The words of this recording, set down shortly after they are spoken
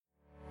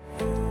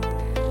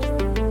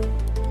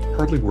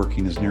Hardly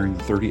Working is nearing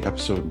the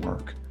 30-episode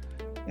mark,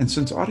 and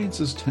since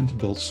audiences tend to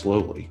build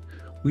slowly,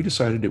 we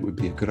decided it would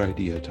be a good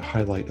idea to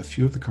highlight a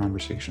few of the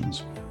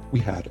conversations we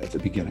had at the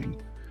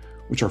beginning,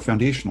 which are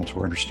foundational to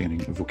our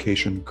understanding of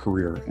vocation,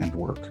 career, and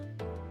work.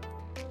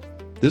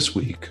 This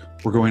week,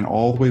 we're going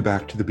all the way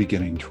back to the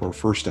beginning to our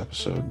first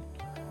episode,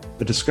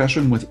 a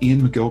discussion with Iain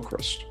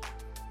McGilchrist,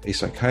 a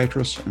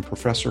psychiatrist and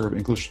professor of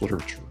English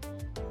literature.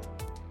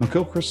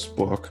 McGilchrist's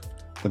book,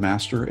 The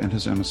Master and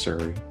His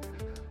Emissary,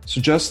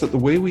 suggests that the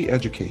way we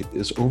educate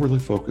is overly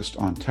focused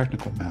on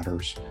technical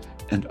matters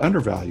and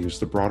undervalues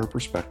the broader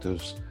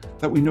perspectives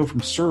that we know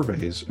from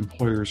surveys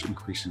employers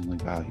increasingly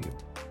value.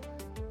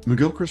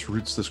 McGilchrist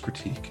roots this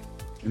critique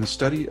in a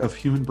study of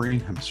human brain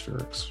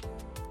hemispherics,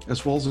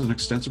 as well as an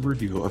extensive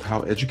review of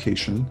how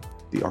education,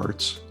 the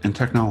arts, and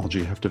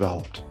technology have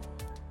developed.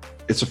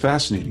 It's a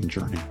fascinating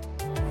journey,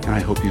 and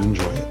I hope you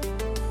enjoy it.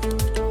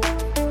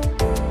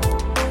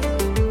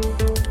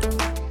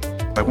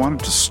 I wanted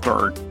to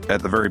start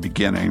at the very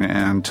beginning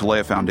and to lay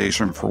a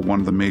foundation for one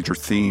of the major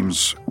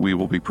themes we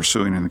will be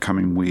pursuing in the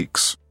coming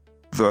weeks: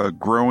 the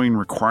growing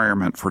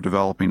requirement for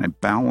developing a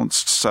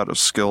balanced set of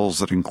skills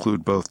that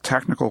include both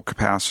technical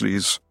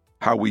capacities,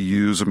 how we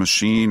use a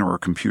machine or a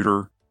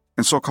computer,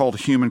 and so-called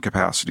human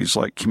capacities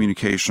like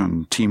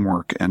communication,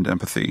 teamwork, and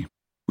empathy.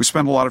 We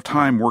spend a lot of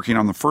time working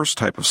on the first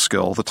type of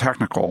skill, the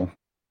technical,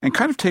 and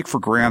kind of take for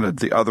granted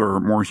the other,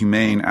 more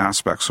humane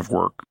aspects of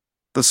work.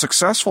 The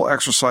successful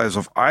exercise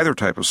of either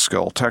type of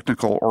skill,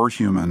 technical or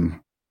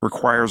human,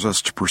 requires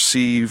us to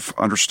perceive,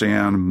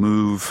 understand,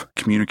 move,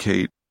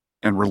 communicate,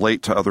 and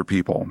relate to other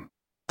people.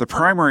 The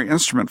primary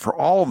instrument for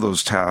all of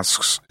those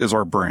tasks is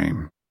our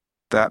brain,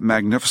 that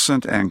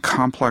magnificent and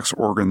complex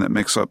organ that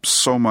makes up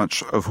so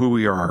much of who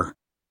we are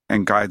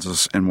and guides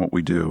us in what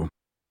we do.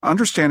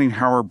 Understanding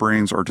how our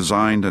brains are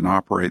designed and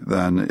operate,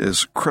 then,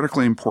 is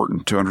critically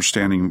important to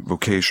understanding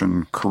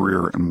vocation,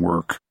 career, and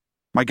work.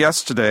 My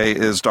guest today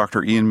is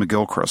Dr. Iain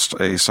McGilchrist,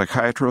 a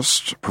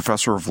psychiatrist,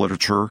 professor of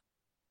literature,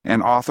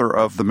 and author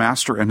of The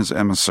Master and His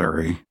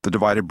Emissary, The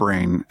Divided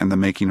Brain and the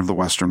Making of the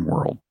Western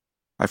World.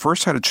 I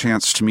first had a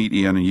chance to meet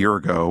Iain a year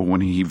ago when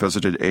he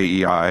visited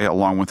AEI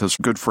along with his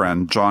good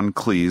friend John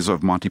Cleese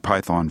of Monty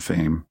Python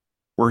fame,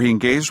 where he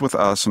engaged with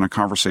us in a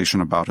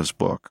conversation about his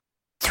book.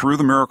 Through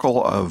the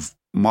miracle of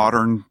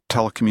modern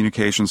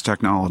telecommunications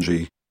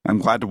technology, I'm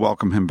glad to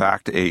welcome him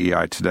back to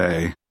AEI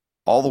today,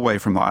 all the way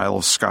from the Isle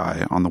of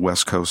Skye on the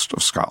west coast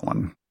of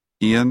Scotland.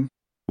 Iain,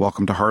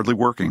 welcome to Hardly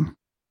Working.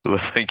 Well,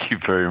 thank you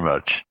very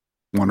much.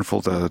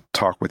 Wonderful to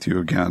talk with you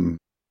again.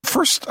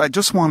 First, I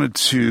just wanted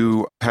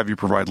to have you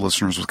provide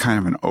listeners with kind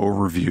of an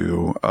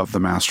overview of The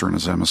Master and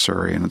His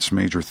Emissary and its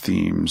major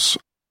themes,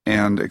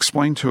 and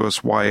explain to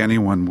us why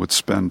anyone would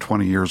spend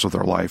 20 years of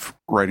their life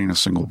writing a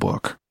single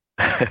book.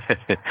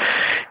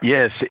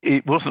 Yes,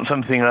 it wasn't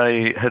something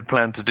I had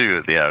planned to do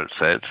at the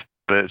outset,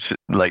 but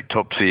like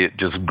Topsy, it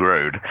just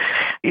growed.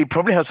 It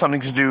probably has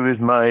something to do with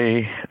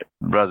my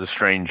rather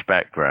strange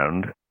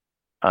background.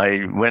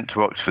 I went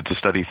to Oxford to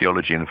study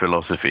theology and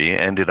philosophy,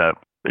 ended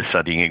up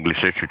studying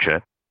English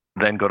literature,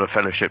 then got a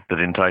fellowship that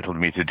entitled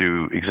me to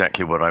do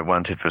exactly what I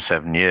wanted for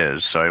 7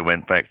 years. So I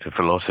went back to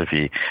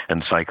philosophy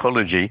and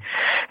psychology,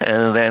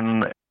 and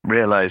then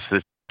realized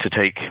that to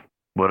take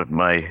where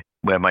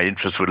my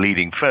interests were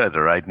leading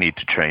further, I'd need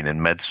to train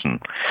in medicine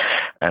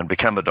and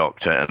become a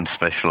doctor and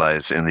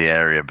specialize in the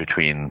area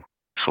between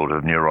sort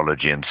of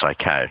neurology and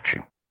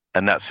psychiatry.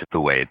 And that's the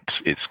way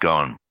it's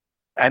gone.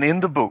 And in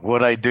the book,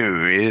 what I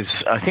do is,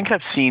 I think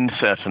I've seen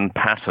certain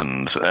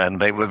patterns,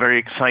 and they were very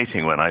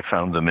exciting when I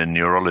found them in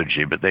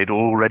neurology, but they'd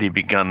already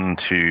begun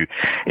to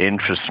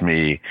interest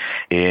me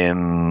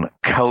in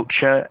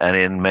culture and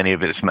in many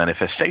of its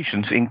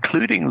manifestations,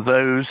 including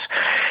those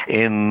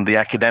in the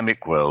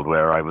academic world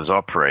where I was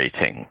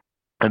operating.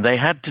 And they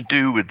had to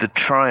do with the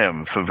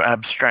triumph of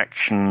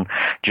abstraction,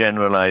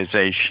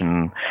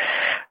 generalization,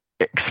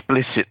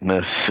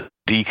 explicitness,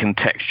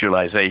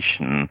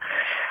 decontextualization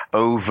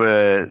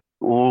over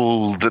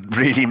all that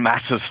really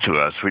matters to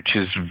us, which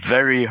is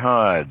very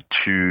hard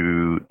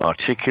to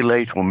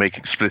articulate or make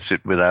explicit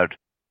without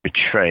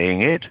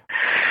betraying it,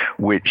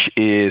 which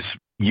is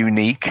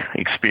unique.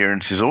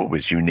 Experience is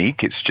always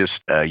unique. It's just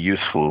a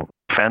useful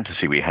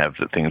fantasy we have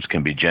that things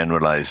can be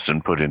generalized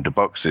and put into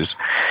boxes.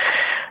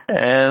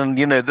 And,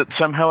 that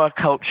somehow our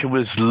culture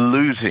was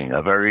losing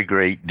a very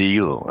great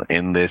deal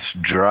in this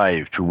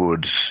drive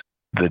towards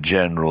the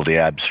general, the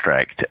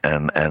abstract,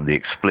 and the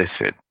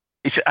explicit.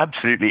 It's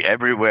absolutely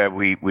everywhere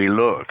we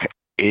look.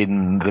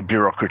 In the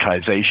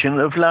bureaucratization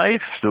of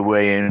life, the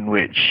way in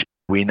which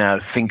we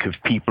now think of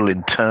people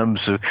in terms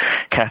of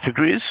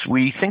categories,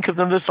 we think of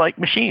them as like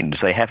machines.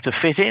 They have to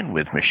fit in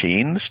with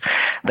machines.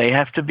 They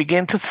have to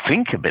begin to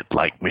think a bit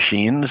like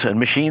machines, and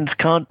machines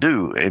can't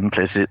do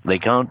implicit, they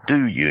can't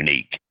do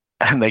unique,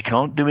 and they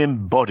can't do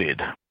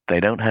embodied. They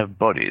don't have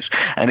bodies.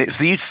 And it's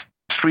these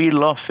three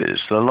losses: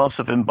 the loss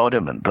of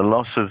embodiment, the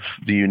loss of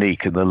the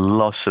unique, and the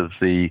loss of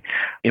the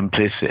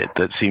implicit,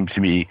 that seem to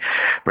me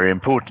very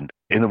important.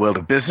 In the world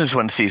of business,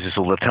 one sees this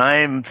all the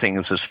time.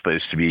 Things are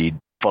supposed to be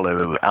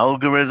follow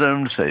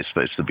algorithms. They're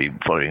supposed to be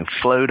following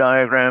flow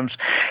diagrams.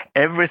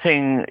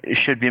 Everything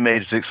should be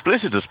made as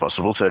explicit as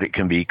possible so that it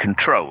can be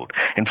controlled.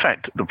 In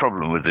fact, the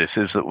problem with this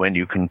is that when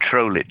you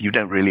control it, you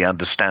don't really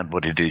understand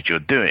what it is you're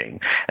doing,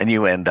 and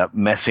you end up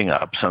messing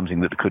up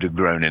something that could have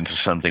grown into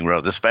something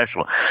rather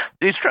special.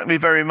 It struck me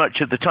very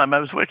much at the time. I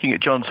was working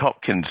at Johns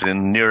Hopkins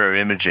in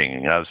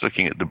neuroimaging. I was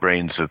looking at the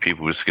brains of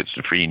people with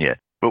schizophrenia.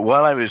 But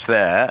while I was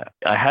there,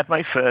 I had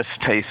my first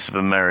taste of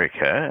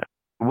America.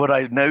 What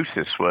I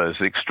noticed was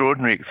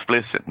extraordinary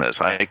explicitness.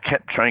 I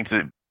kept trying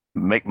to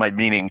make my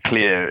meaning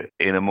clear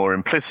in a more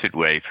implicit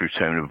way through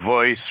tone of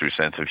voice, through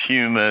sense of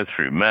humor,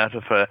 through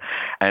metaphor,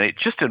 and it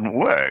just didn't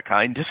work.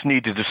 I just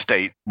needed to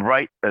state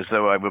right as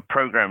though I were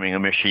programming a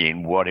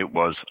machine what it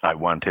was I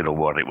wanted or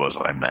what it was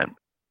I meant,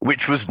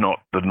 which was not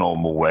the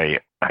normal way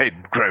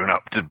I'd grown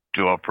up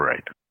to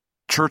operate.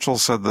 Churchill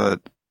said that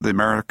the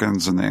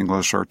Americans and the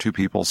English are two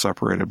people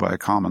separated by a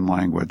common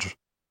language.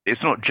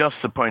 It's not just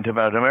the point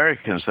about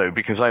Americans, though,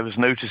 because I was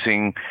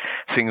noticing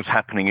things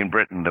happening in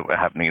Britain that were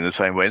happening in the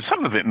same way. And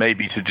some of it may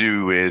be to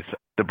do with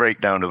the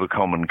breakdown of a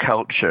common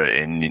culture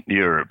in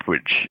Europe,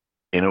 which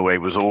in a way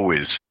was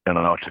always an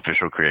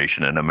artificial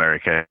creation in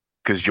America,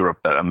 because Europe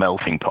is a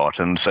melting pot.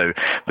 And so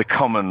the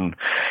common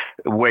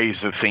ways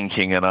of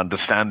thinking and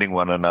understanding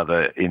one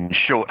another in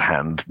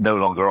shorthand no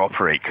longer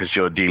operate because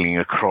you're dealing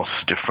across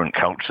different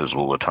cultures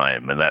all the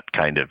time. And that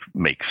kind of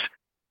makes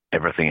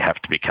everything have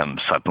to become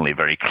suddenly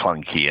very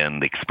clunky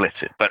and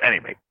explicit. But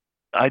anyway,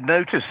 I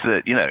noticed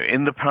that,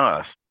 in the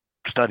past,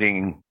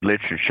 studying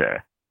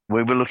literature,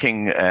 we were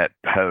looking at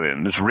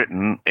poems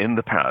written in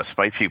the past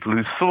by people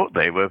who thought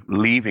they were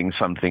leaving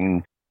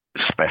something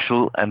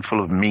special and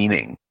full of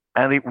meaning.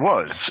 And it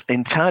was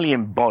entirely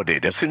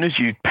embodied. As soon as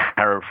you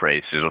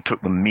paraphrased it or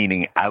took the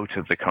meaning out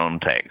of the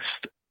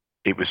context,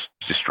 it was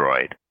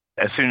destroyed.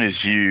 As soon as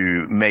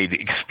you made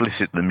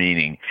explicit the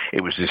meaning,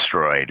 it was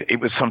destroyed. It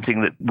was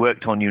something that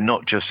worked on you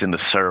not just in a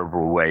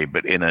cerebral way,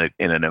 but in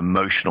an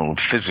emotional and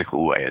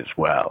physical way as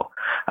well.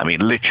 I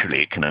mean,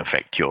 literally, it can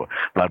affect your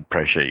blood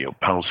pressure, your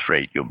pulse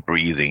rate, your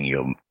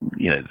breathing,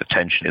 the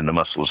tension in the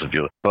muscles of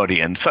your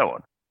body, and so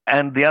on.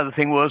 And the other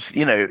thing was,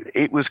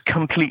 it was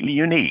completely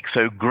unique.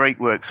 So great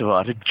works of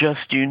art are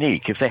just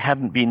unique. If they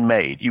hadn't been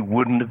made, you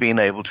wouldn't have been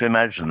able to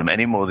imagine them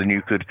any more than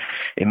you could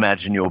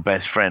imagine your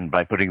best friend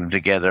by putting them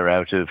together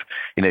out of,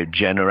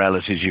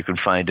 generalities you could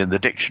find in the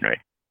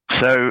dictionary.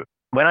 So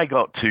when I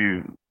got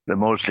to the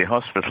Maudsley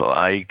Hospital,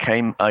 I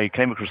came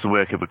across the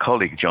work of a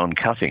colleague, John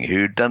Cutting,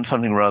 who'd done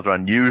something rather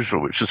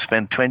unusual, which was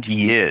spend 20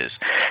 years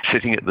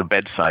sitting at the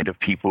bedside of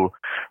people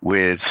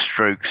with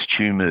strokes,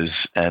 tumors,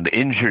 and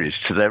injuries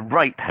to their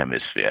right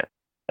hemisphere.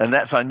 And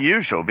that's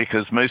unusual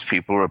because most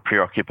people are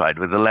preoccupied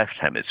with the left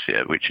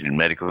hemisphere, which in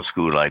medical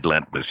school I'd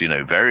learnt was,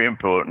 very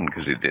important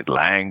because it did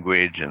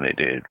language and it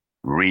did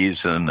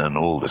reason and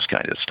all this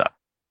kind of stuff.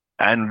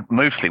 And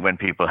mostly when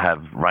people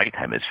have right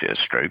hemisphere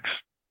strokes,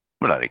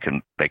 well,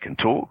 they can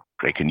talk,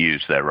 they can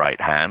use their right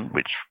hand,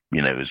 which,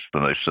 is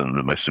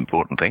the most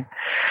important thing,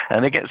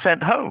 and they get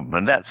sent home,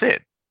 and that's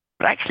it.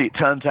 But actually, it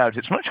turns out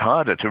it's much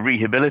harder to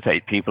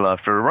rehabilitate people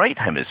after a right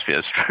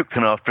hemisphere stroke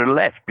than after a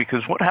left,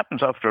 because what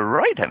happens after a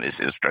right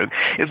hemisphere stroke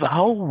is the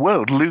whole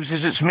world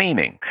loses its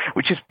meaning,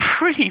 which is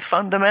pretty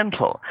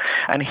fundamental.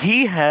 And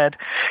he had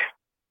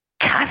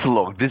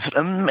catalogued this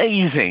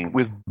amazing,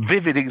 with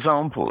vivid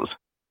examples,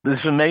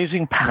 this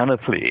amazing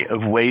panoply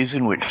of ways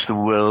in which the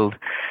world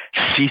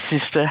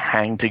ceases to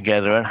hang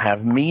together and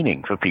have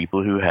meaning for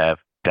people who have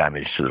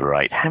damage to the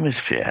right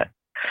hemisphere.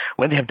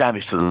 When they have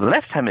damage to the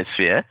left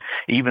hemisphere,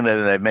 even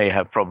though they may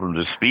have problems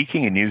of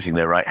speaking and using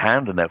their right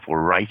hand and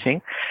therefore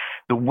writing,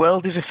 the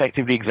world is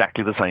effectively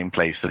exactly the same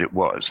place that it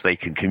was. They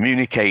can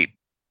communicate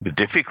with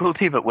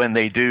difficulty, but when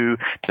they do,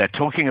 they're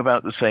talking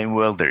about the same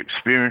world, they're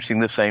experiencing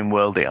the same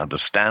world, they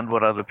understand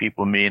what other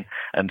people mean,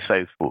 and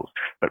so forth.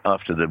 But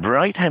after the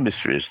right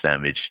hemisphere is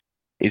damaged,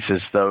 it's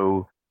as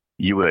though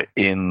you were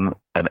in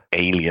an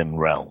alien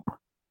realm.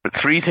 But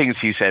three things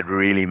he said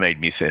really made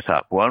me sit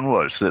up. One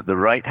was that the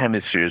right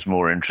hemisphere is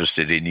more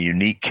interested in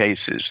unique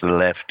cases, the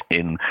left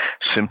in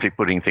simply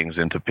putting things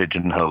into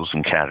pigeonholes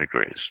and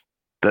categories.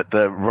 That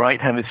the right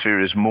hemisphere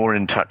is more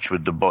in touch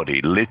with the body,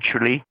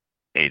 literally.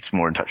 It's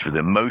more in touch with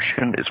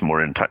emotion. It's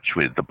more in touch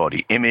with the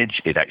body image.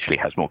 It actually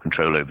has more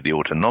control over the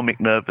autonomic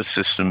nervous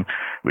system,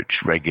 which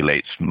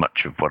regulates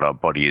much of what our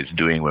body is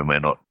doing when we're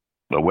not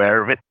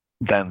aware of it,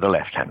 than the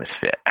left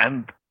hemisphere.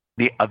 And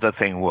the other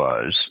thing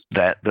was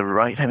that the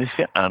right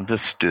hemisphere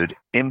understood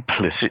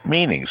implicit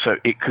meaning. So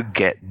it could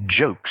get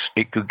jokes,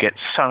 it could get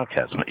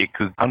sarcasm, it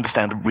could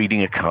understand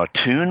reading a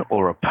cartoon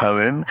or a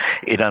poem,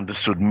 it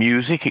understood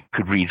music, it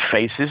could read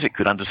faces, it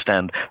could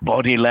understand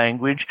body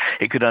language,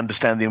 it could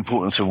understand the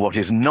importance of what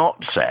is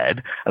not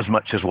said as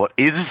much as what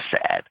is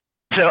said.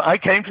 So I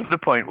came to the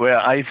point where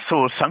I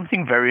saw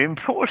something very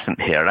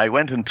important here. I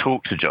went and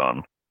talked to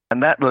John.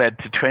 And that led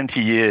to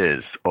 20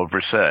 years of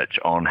research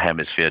on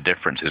hemisphere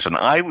differences. And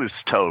I was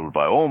told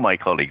by all my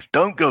colleagues,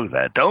 don't go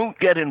there. Don't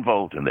get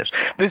involved in this.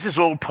 This is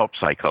all pop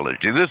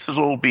psychology. This has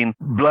all been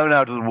blown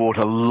out of the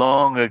water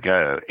long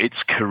ago.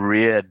 It's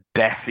career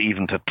death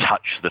even to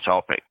touch the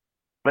topic.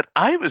 But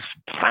I was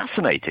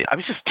fascinated. I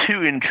was just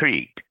too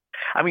intrigued.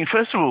 I mean,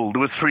 first of all,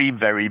 there were three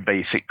very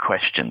basic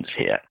questions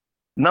here.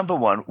 Number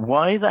one,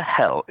 why the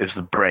hell is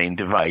the brain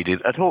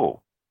divided at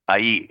all?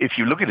 I.e., if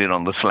you look at it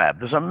on the slab,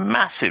 there's a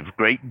massive,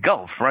 great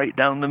gulf right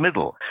down the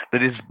middle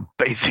that is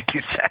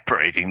basically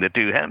separating the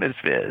two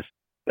hemispheres.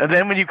 And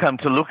then when you come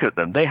to look at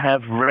them, they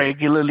have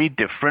regularly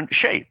different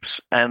shapes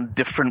and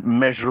different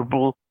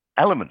measurable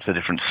elements. They're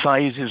different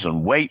sizes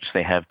and weights.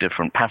 They have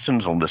different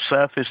patterns on the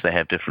surface. They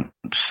have different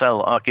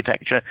cell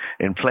architecture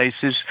in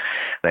places.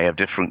 They have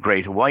different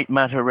greater white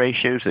matter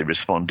ratios. They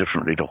respond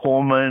differently to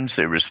hormones.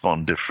 They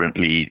respond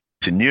differently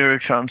to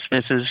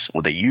neurotransmitters,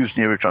 or they use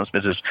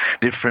neurotransmitters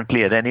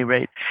differently at any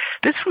rate.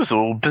 This was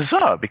all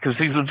bizarre because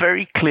these were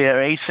very clear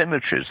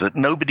asymmetries that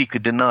nobody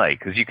could deny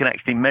because you can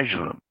actually measure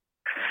them.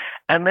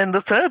 And then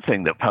the third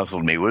thing that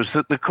puzzled me was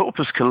that the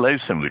corpus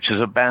callosum, which is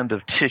a band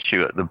of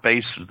tissue at the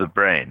base of the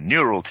brain,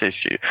 neural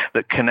tissue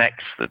that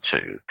connects the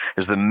two,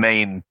 is the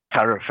main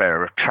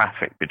thoroughfare of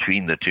traffic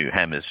between the two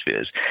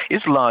hemispheres,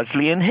 is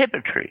largely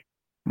inhibitory.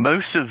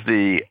 Most of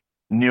the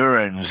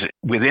neurons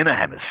within a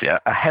hemisphere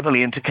are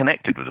heavily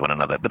interconnected with one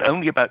another, but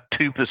only about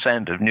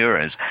 2% of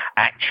neurons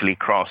actually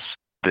cross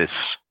this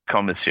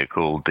commissure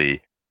called the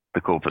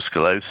corpus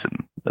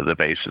callosum at the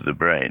base of the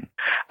brain.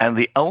 And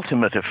the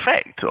ultimate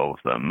effect of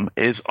them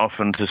is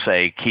often to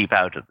say, keep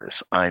out of this,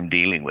 I'm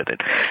dealing with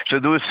it.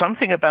 So there was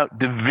something about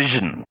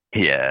division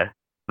here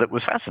that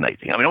was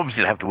fascinating. I mean,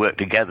 obviously they have to work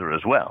together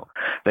as well.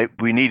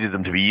 We needed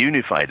them to be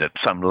unified at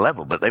some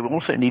level, but they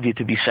also needed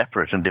to be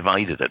separate and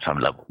divided at some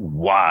level.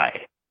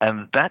 Why?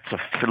 And that's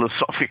a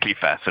philosophically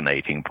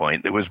fascinating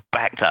point that was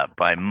backed up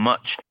by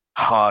much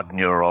hard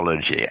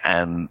neurology,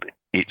 and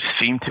it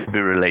seemed to be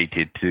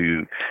related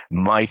to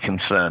my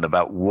concern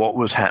about what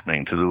was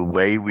happening to the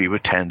way we were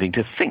tending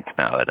to think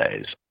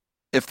nowadays.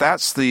 If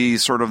that's the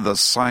sort of the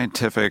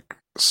scientific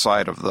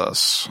side of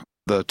this,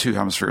 the two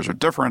hemispheres are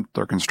different,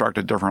 they're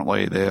constructed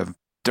differently, they have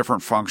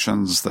different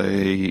functions,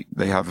 they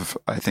have,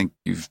 I think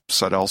you've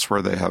said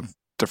elsewhere, they have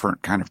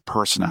different kind of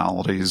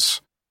personalities.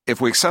 If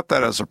we accept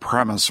that as a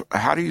premise,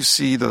 how do you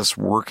see this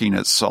working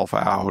itself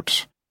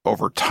out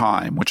over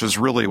time, which is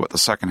really what the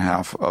second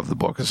half of the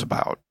book is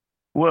about?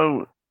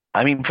 Well,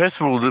 I mean, first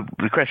of all,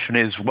 the question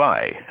is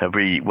why have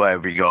we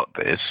got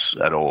this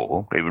at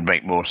all? It would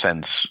make more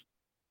sense,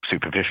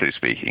 superficially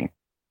speaking,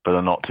 for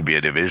there not to be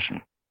a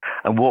division.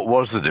 And what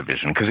was the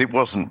division? Because it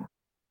wasn't.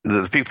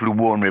 The people who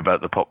warned me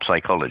about the pop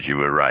psychology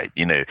were right.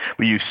 You know,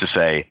 we used to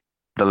say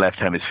the left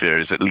hemisphere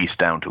is at least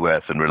down to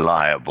earth and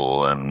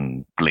reliable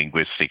and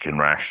linguistic and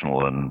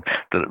rational, and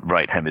the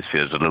right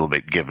hemisphere is a little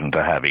bit given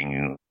to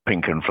having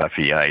pink and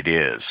fluffy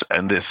ideas,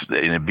 and this,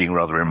 you know, being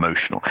rather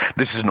emotional.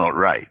 This is not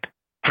right.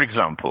 For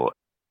example,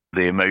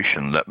 the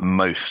emotion that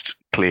most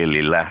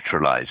clearly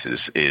lateralizes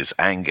is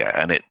anger,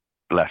 and it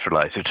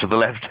lateralizes to the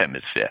left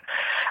hemisphere.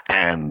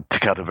 And to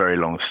cut a very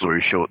long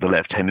story short, the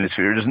left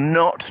hemisphere is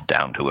not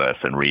down to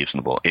earth and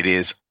reasonable. It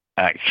is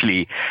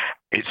actually,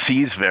 it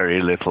sees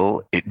very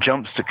little, it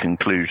jumps to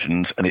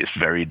conclusions, and it's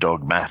very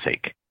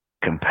dogmatic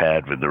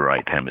compared with the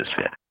right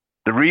hemisphere.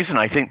 The reason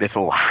I think this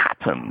all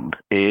happened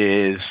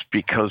is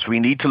because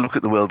we need to look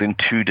at the world in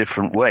two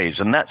different ways,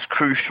 and that's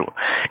crucial.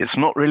 It's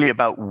not really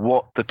about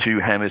what the two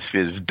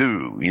hemispheres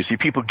do. You see,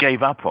 people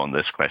gave up on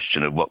this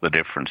question of what the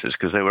difference is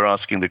because they were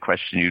asking the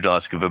question you'd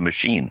ask of a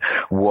machine.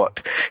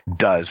 What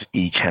does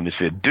each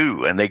hemisphere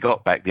do? And they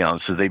got back the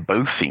answer. They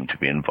both seem to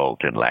be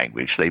involved in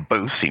language. They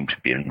both seem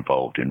to be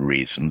involved in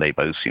reason. They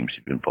both seem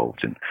to be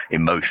involved in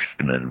emotion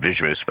and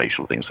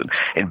visuospatial things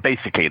and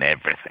basically in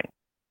everything.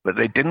 But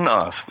they didn't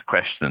ask the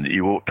question that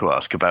you ought to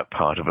ask about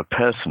part of a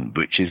person,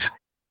 which is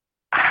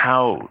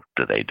how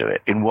do they do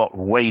it? In what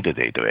way do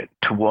they do it?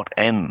 To what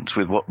ends?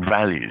 With what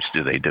values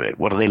do they do it?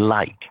 What are they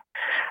like?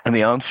 And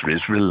the answer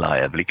is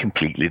reliably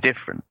completely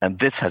different. And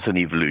this has an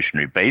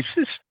evolutionary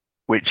basis,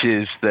 which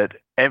is that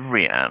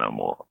every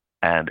animal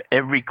and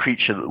every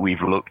creature that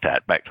we've looked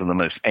at, back to the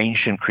most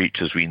ancient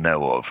creatures we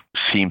know of,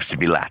 seems to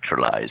be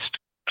lateralized.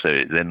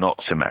 So they're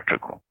not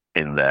symmetrical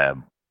in their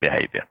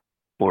behavior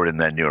or in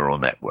their neural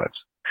networks.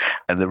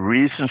 And the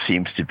reason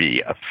seems to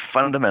be a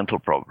fundamental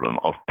problem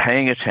of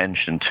paying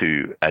attention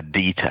to a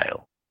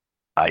detail,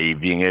 i.e.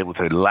 being able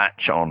to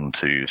latch on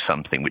to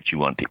something which you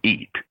want to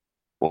eat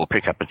or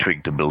pick up a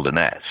twig to build a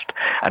nest,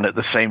 and at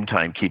the same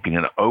time keeping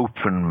an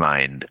open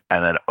mind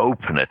and an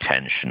open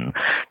attention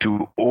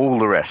to all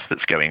the rest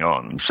that's going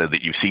on, so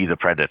that you see the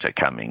predator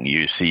coming,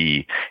 you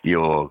see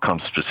your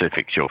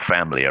conspecifics, your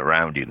family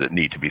around you that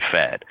need to be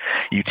fed.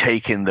 You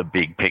take in the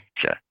big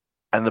picture.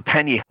 And the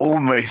penny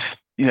almost,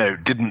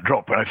 didn't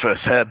drop when I first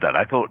heard that.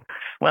 I thought,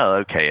 well,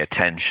 okay,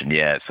 attention,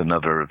 yeah, it's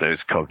another of those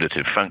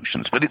cognitive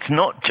functions. But it's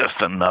not just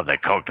another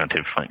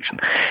cognitive function.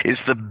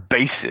 It's the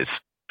basis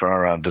for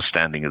our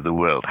understanding of the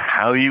world.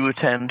 How you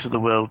attend to the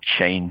world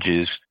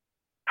changes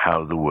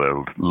how the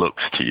world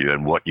looks to you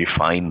and what you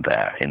find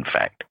there, in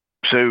fact.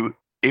 So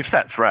if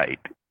that's right,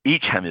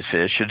 each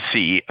hemisphere should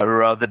see a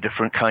rather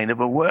different kind of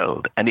a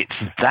world. And it's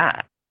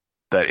that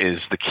is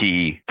the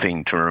key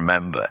thing to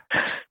remember.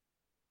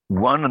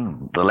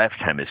 One, the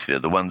left hemisphere,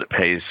 the one that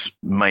pays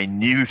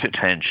minute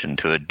attention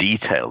to a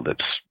detail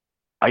that's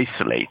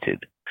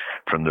isolated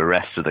from the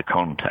rest of the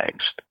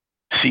context,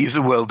 sees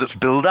a world that's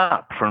built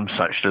up from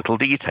such little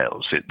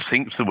details. It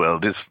thinks the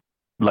world is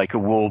like a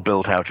wall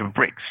built out of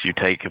bricks. You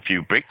take a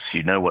few bricks,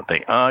 you know what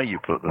they are, you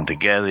put them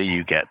together,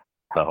 you get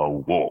the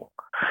whole wall.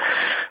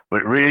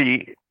 But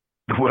really,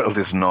 the world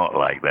is not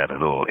like that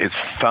at all. It's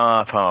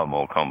far, far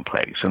more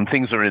complex, and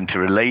things are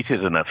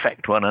interrelated and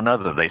affect one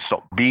another. They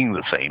stop being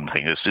the same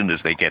thing as soon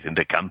as they get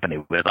into company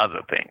with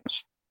other things.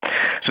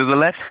 So the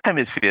left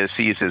hemisphere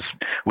sees this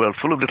world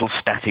full of little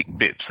static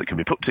bits that can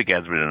be put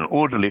together in an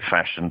orderly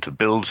fashion to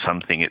build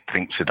something it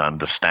thinks it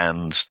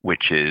understands,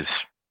 which is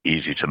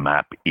easy to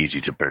map,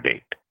 easy to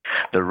predict.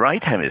 The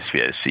right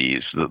hemisphere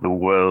sees that the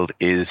world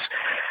is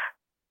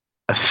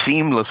a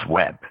seamless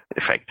web,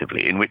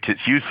 effectively, in which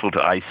it's useful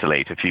to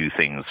isolate a few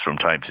things from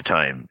time to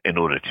time in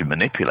order to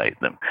manipulate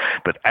them.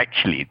 But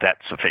actually,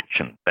 that's a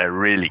fiction. They're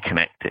really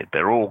connected.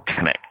 They're all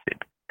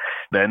connected.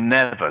 They're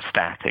never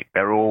static.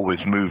 They're always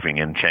moving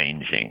and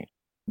changing.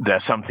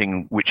 They're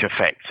something which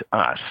affects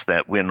us,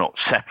 that we're not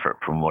separate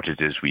from what it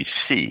is we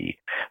see.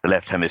 The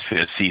left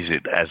hemisphere sees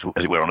it as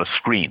it were on a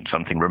screen,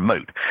 something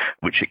remote,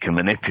 which it can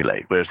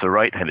manipulate, whereas the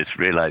right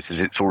hemisphere realizes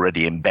it's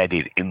already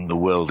embedded in the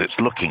world it's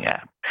looking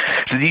at.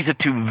 So these are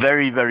two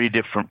very, very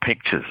different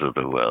pictures of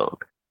the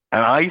world.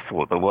 And I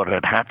thought that what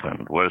had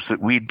happened was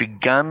that we'd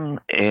begun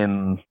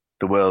in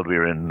the world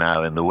we're in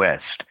now in the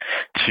West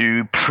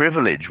to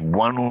privilege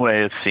one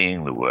way of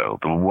seeing the world,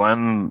 the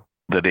one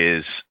that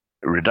is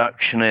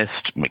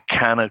reductionist,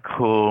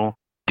 mechanical,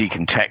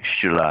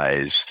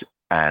 decontextualized,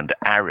 and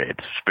arid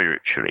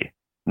spiritually,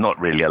 not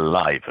really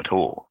alive at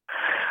all,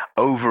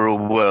 over a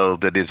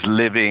world that is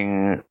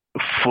living,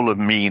 full of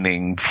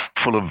meaning,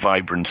 full of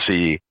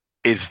vibrancy,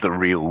 is the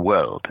real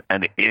world.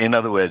 And in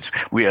other words,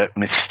 we are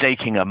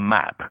mistaking a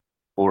map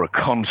or a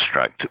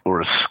construct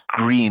or a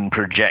screen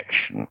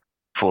projection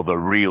for the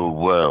real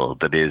world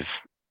that is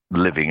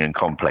living and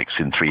complex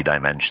in 3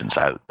 dimensions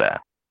out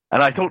there.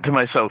 And I thought to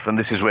myself, and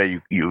this is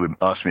where you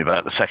asked me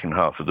about the second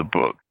half of the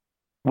book,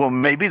 well,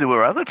 maybe there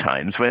were other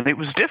times when it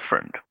was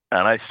different.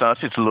 And I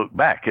started to look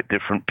back at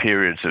different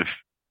periods of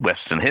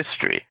Western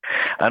history.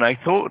 And I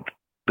thought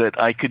that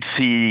I could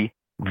see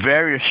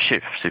various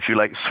shifts, if you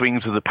like,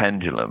 swings of the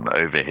pendulum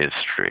over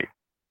history.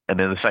 And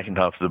in the second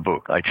half of the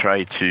book, I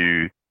try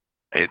to,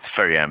 it's a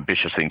very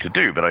ambitious thing to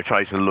do, but I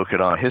try to look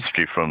at our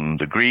history from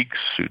the Greeks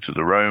through to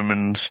the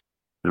Romans,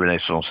 the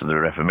Renaissance and the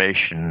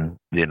Reformation,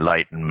 the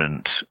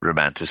Enlightenment,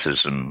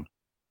 Romanticism,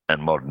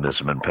 and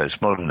modernism and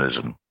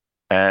postmodernism.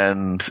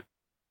 And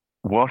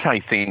what I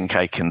think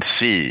I can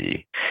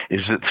see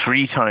is that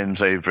 3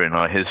 times over in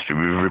our history,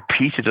 we've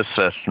repeated a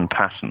certain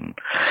pattern,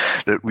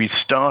 that we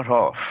start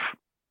off,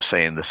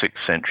 say, in the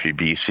 6th century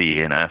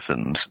BC in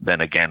Athens,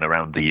 then again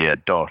around the year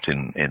dot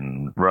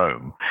in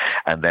Rome,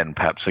 and then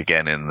perhaps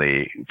again in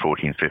the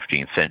 14th,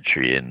 15th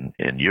century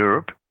in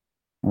Europe,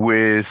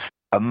 with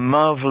a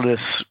marvelous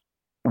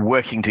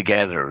working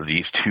together of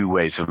these 2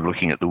 ways of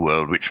looking at the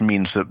world, which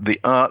means that the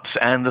arts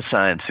and the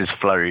sciences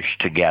flourish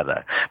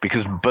together,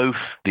 because both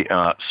the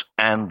arts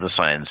and the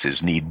sciences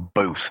need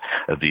both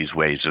of these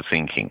ways of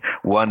thinking.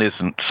 One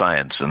isn't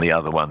science and the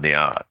other one the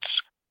arts.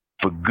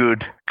 For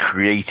good,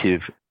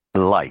 creative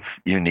life,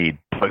 you need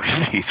both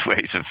of these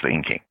ways of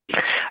thinking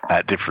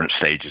at different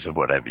stages of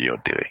whatever you're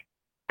doing.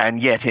 And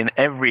yet, in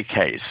every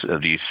case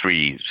of these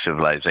 3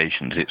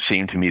 civilizations, it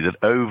seemed to me that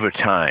over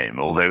time,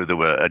 although there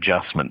were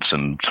adjustments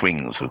and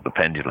swings of the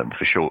pendulum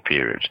for short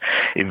periods,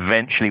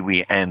 eventually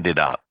we ended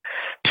up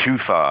too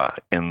far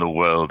in the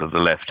world of the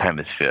left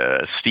hemisphere,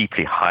 a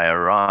steeply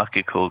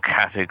hierarchical,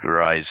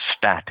 categorized,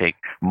 static,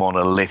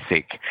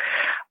 monolithic,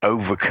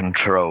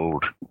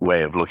 over-controlled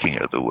way of looking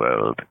at the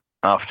world,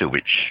 after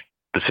which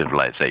the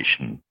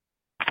civilization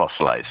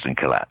fossilized and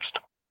collapsed.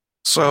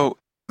 So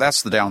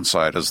that's the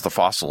downside, is the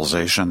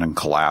fossilization and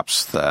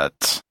collapse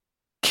that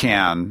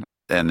can,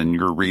 and in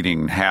your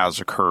reading has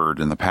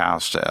occurred in the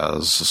past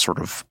as a sort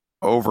of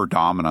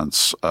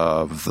over-dominance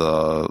of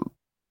the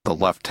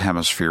left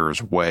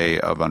hemisphere's way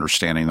of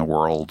understanding the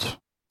world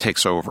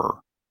takes over.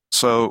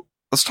 So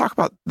let's talk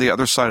about the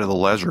other side of the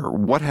ledger.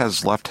 What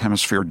has left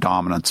hemisphere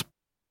dominance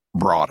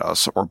brought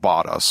us or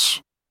bought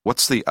us?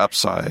 What's the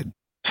upside?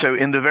 So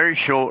in the very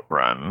short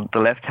run, the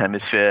left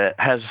hemisphere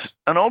has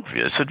an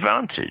obvious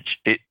advantage.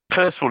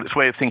 First of all, its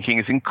way of thinking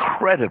is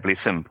incredibly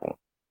simple,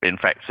 in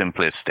fact,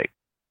 simplistic.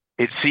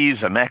 It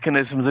sees a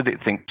mechanism that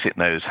it thinks it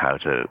knows how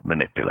to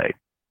manipulate,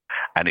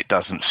 and it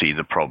doesn't see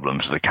the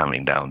problems that are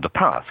coming down the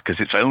path,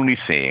 because it's only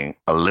seeing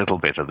a little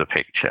bit of the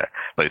picture,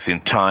 both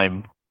in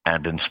time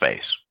and in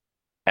space.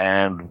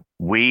 And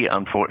we,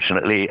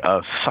 unfortunately,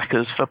 are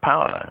suckers for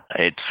power.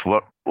 It's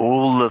what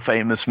all the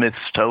famous myths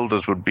told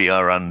us would be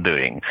our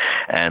undoing,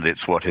 and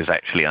it's what is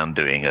actually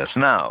undoing us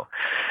now.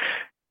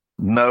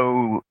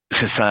 no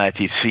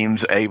society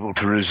seems able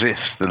to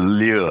resist the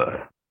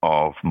lure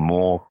of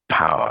more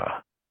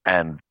power.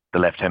 And the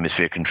left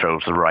hemisphere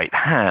controls the right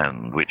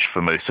hand, which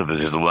for most of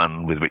us is the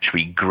one with which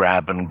we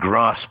grab and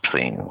grasp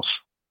things.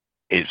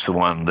 It's the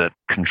one that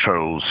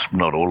controls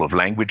not all of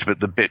language, but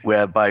the bit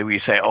whereby we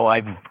say, oh,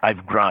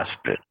 I've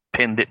grasped it,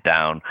 pinned it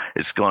down,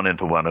 it's gone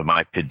into one of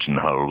my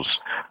pigeonholes,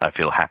 I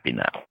feel happy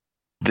now.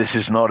 This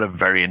is not a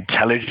very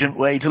intelligent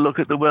way to look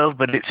at the world,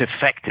 but it's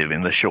effective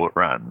in the short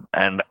run.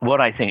 And what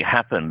I think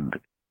happened,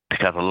 to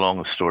cut a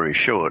long story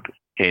short,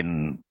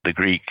 in the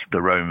Greek,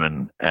 the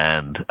Roman,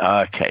 and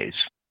our case,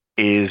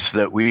 is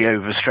that we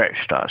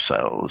overstretched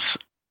ourselves.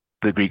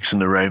 The Greeks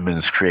and the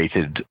Romans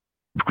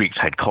Greeks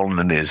had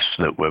colonies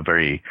that were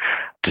very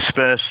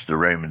dispersed. The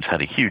Romans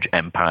had a huge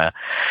empire,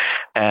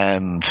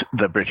 and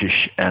the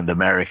British and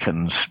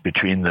Americans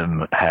between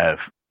them have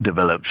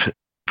developed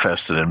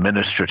first an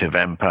administrative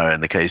empire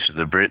in the case of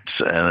the Brits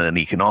and an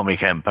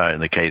economic empire in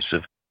the case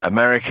of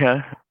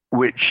America,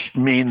 which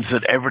means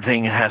that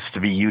everything has to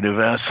be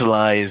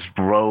universalized,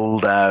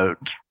 rolled out,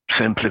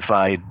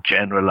 simplified,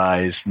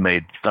 generalized,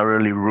 made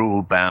thoroughly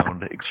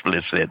rule-bound,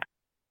 explicit,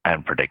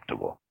 and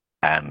predictable.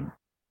 And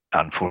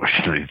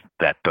unfortunately,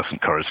 that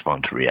doesn't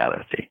correspond to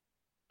reality.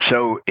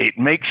 So it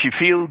makes you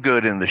feel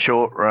good in the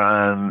short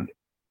run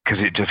because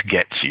it just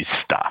gets you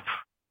stuff.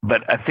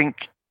 But I think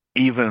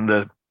even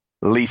the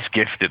least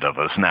gifted of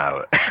us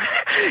now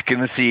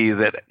can see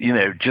that,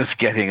 just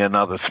getting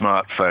another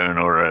smartphone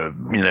or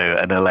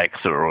an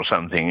Alexa or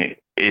something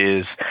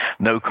is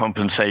no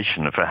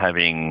compensation for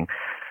having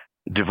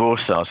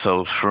divorced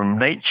ourselves from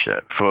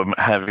nature, from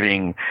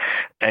having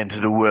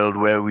entered a world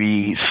where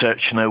we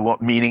search to know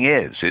what meaning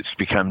is. It's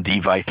become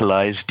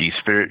devitalized,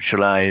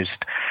 despiritualized,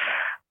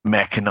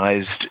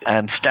 mechanized,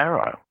 and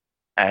sterile.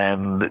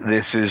 And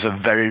this is a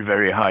very,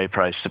 very high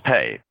price to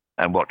pay.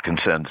 And what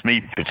concerns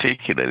me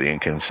particularly,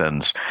 and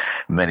concerns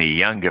many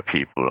younger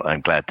people, I'm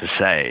glad to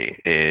say,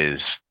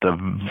 is the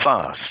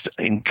vast,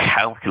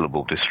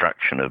 incalculable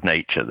destruction of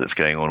nature that's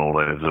going on all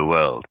over the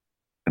world.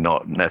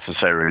 Not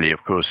necessarily,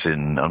 of course,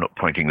 I'm not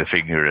pointing the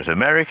finger at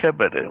America,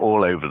 but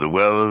all over the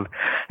world,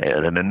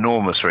 at an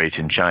enormous rate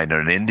in China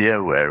and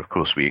India, where, of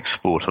course, we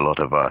export a lot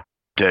of our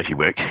dirty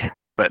work.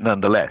 But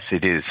nonetheless,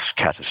 it is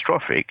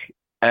catastrophic.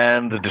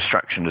 And the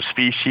destruction of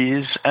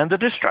species and the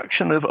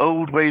destruction of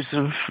old ways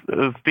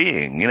of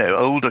being,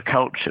 older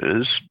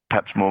cultures,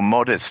 perhaps more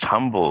modest,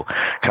 humble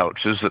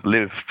cultures that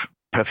lived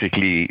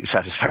perfectly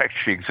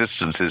satisfactory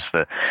existences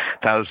for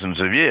thousands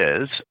of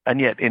years.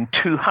 And yet in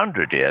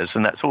 200 years,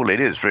 and that's all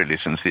it is really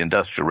since the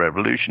Industrial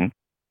Revolution,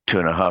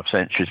 2.5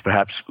 centuries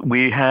perhaps,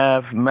 we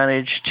have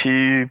managed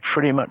to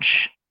pretty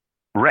much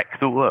wreck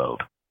the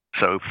world.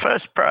 So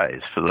first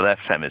prize for the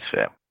left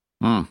hemisphere.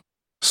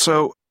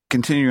 So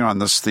continuing on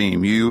this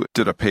theme, you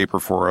did a paper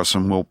for us,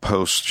 and we'll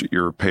post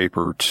your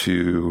paper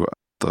to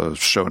the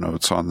show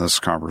notes on this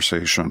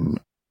conversation.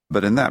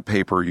 But in that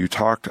paper, you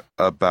described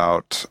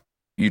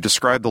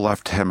the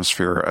left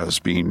hemisphere as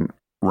being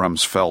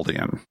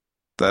Rumsfeldian,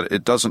 that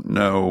it doesn't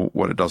know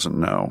what it doesn't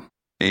know.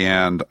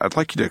 And I'd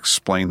like you to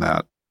explain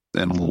that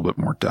in a little bit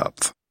more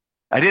depth.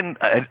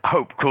 I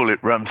hope call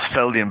it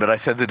Rumsfeldian, but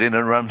I said that in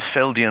a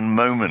Rumsfeldian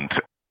moment.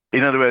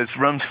 In other words,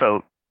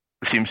 Rumsfeld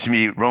seems to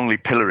me wrongly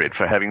pilloried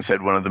for having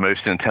said one of the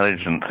most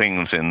intelligent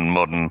things in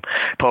modern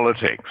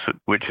politics,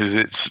 which is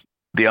it's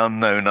the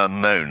unknown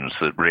unknowns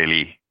that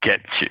really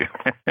get you.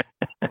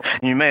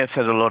 You may have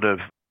said a lot of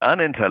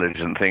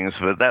unintelligent things,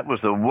 but that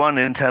was the one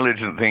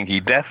intelligent thing he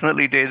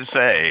definitely did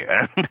say.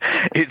 And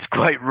it's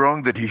quite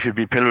wrong that he should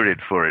be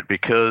pilloried for it,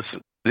 because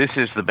this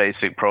is the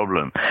basic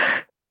problem.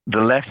 The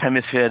left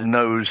hemisphere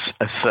knows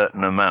a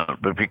certain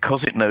amount, but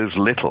because it knows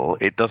little,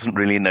 it doesn't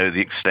really know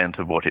the extent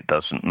of what it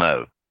doesn't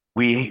know.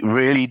 We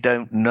really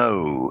don't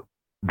know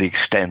the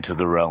extent of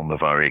the realm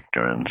of our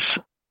ignorance.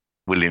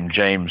 William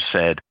James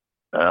said,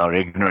 our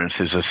ignorance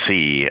is a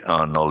sea,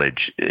 our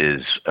knowledge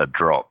is a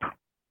drop.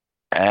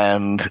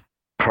 And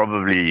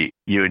probably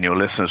you and your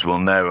listeners will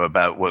know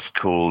about what's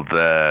called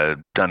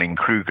the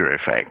Dunning-Kruger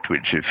effect,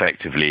 which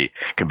effectively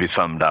can be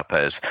summed up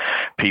as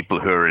people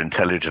who are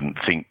intelligent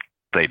think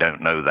they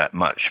don't know that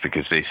much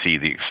because they see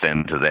the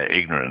extent of their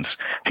ignorance.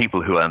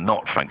 People who are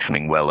not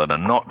functioning well and are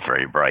not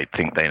very bright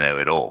think they know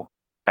it all.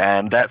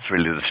 And that's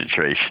really the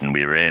situation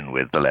we're in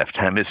with the left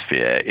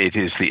hemisphere. It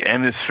is the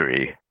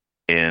emissary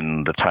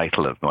in the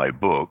title of my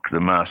book, the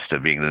master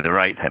being the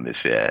right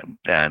hemisphere.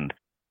 And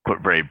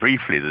put very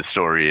briefly, the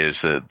story is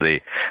that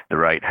the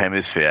right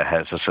hemisphere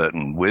has a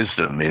certain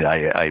wisdom.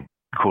 I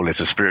call it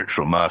a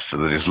spiritual master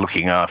that is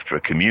looking after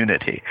a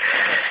community.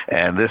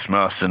 And this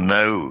master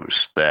knows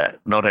that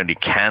not only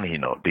can he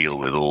not deal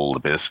with all the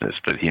business,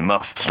 but he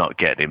must not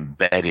get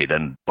embedded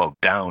and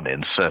bogged down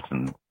in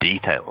certain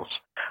details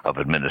of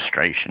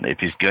administration if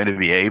he's going to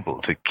be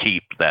able to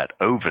keep that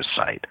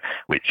oversight,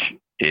 which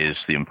is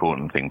the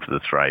important thing for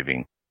the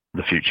thriving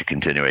the future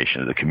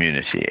continuation of the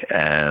community.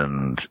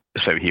 And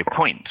so he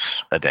appoints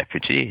a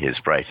deputy, his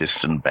brightest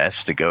and best,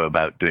 to go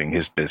about doing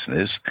his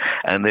business.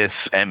 And this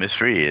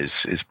emissary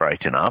is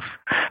bright enough,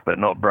 but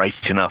not bright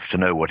enough to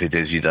know what it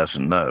is he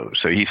doesn't know.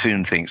 So he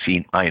soon thinks,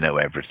 I know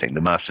everything.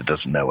 The master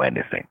doesn't know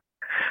anything,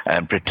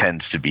 and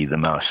pretends to be the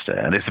master.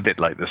 And it's a bit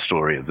like the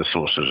story of the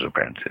Sorcerer's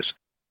Apprentice.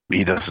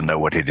 He doesn't know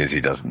what it is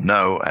he doesn't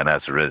know, and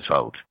as a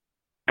result,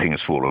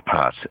 things fall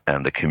apart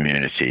and the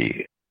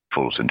community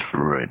falls into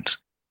ruins.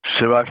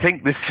 So I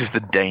think this is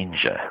the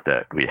danger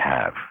that we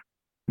have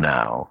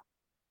now.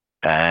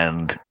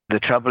 And the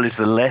trouble is,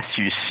 the less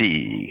you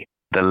see,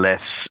 the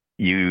less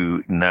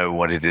you know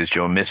what it is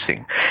you're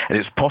missing. And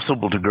it's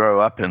possible to grow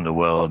up in the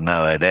world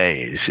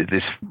nowadays.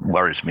 This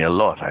worries me a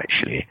lot,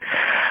 actually.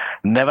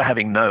 Never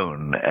having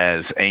known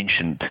as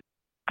ancient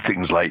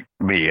things like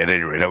me, at any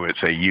rate, I would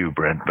say you,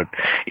 Brent, but,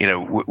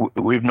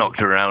 we've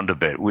knocked around a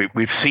bit.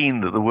 We've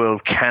seen that the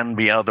world can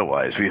be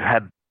otherwise. We've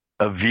had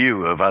a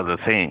view of other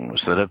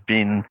things that have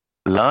been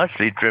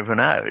largely driven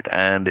out,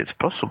 and it's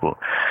possible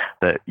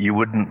that you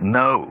wouldn't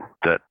know,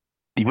 that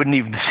you wouldn't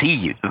even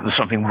see that there's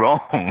something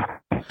wrong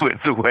with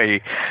the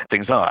way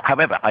things are.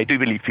 However, I do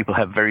believe people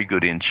have very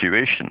good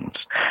intuitions,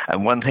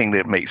 and one thing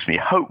that makes me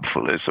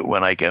hopeful is that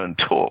when I go and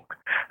talk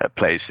at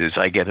places,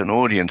 I get an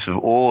audience of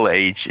all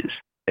ages.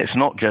 It's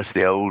not just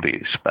the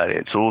oldies, but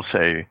it's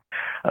also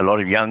a lot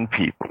of young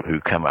people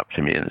who come up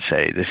to me and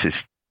say, this is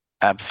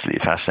absolutely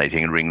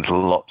fascinating and rings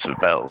lots of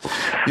bells.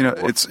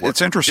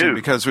 It's interesting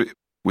because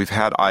we've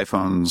had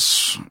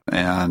iPhones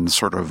and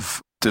sort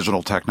of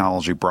digital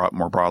technology brought,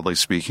 more broadly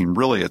speaking.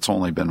 Really, it's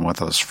only been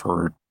with us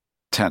for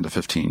 10 to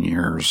 15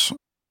 years.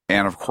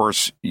 And of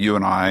course, you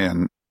and I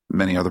and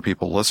many other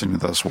people listening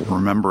to this will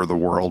remember the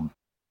world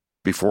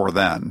before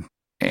then.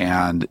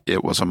 And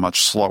it was a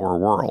much slower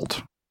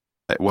world.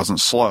 It wasn't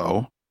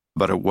slow,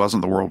 but it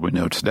wasn't the world we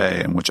know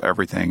today, in which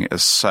everything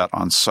is set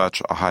on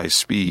such a high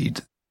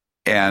speed.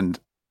 And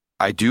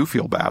I do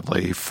feel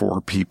badly for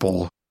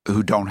people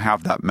who don't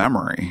have that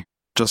memory,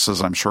 just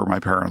as I'm sure my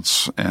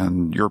parents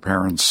and your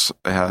parents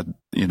had,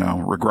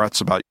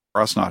 regrets about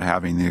us not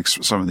having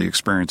some of the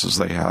experiences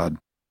they had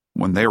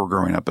when they were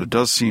growing up. But it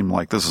does seem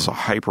like this is a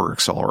hyper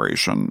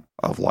acceleration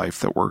of life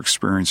that we're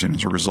experiencing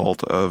as a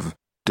result of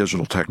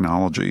digital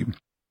technology.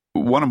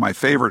 One of my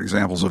favorite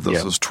examples of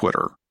this is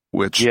Twitter,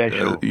 which, sure.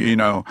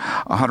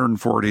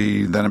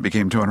 140, then it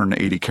became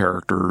 280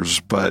 characters,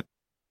 but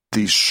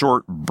these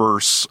short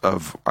bursts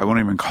of, I won't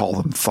even call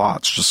them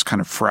thoughts, just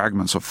kind of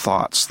fragments of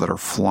thoughts that are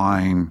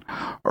flying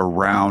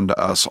around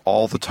us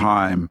all the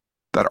time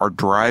that are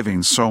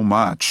driving so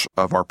much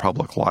of our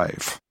public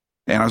life.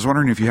 And I was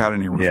wondering if you had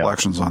any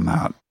reflections on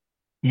that.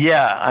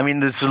 Yeah, I mean,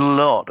 there's a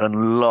lot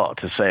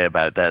to say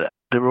about that.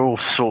 There are all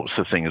sorts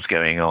of things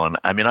going on.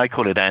 I mean, I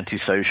call it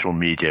antisocial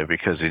media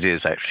because it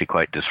is actually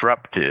quite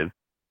disruptive.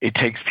 It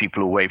takes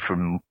people away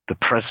from the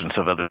presence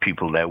of other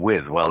people they're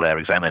with while they're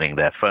examining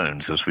their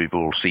phones, as we've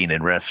all seen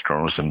in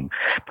restaurants and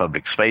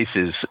public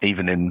spaces,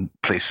 even in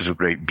places of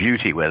great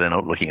beauty where they're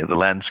not looking at the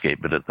landscape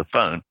but at the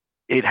phone.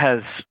 It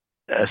has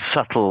a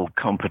subtle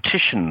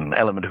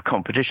element of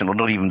competition, or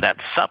not even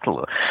that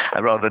subtle,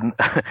 a rather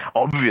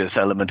obvious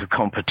element of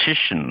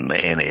competition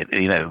in it,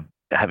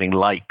 having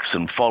likes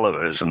and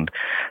followers and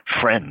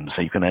friends.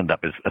 So you can end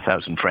up with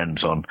 1,000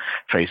 friends on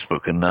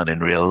Facebook and none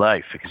in real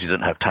life because you don't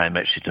have time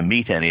actually to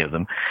meet any of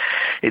them.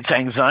 It's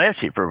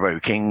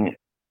anxiety-provoking.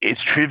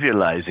 It's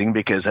trivializing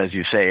because, as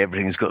you say,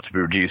 everything's got to be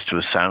reduced to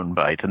a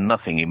soundbite, and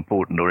nothing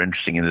important or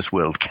interesting in this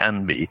world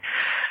can be.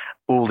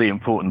 All the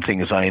important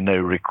things I know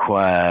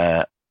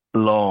require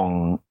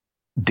long,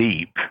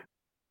 deep,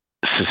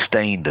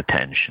 sustained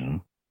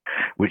attention,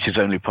 which is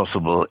only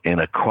possible in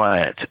a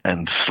quiet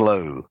and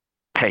slow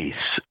pace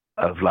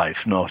of life,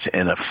 not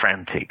in a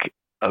frantic,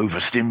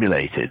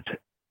 overstimulated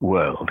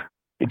world.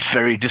 It's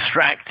very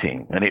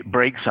distracting, and it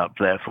breaks up,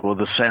 therefore,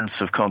 the sense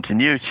of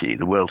continuity.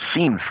 The world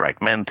seems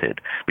fragmented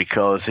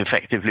because,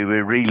 effectively,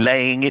 we're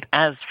relaying it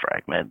as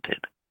fragmented.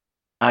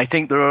 I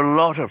think there are a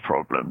lot of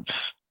problems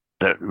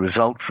that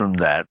result from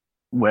that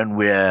when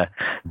we're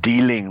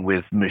dealing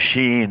with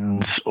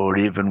machines or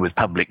even with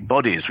public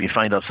bodies. We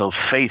find ourselves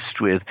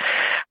faced with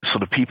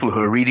sort of people who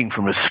are reading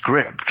from a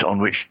script on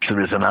which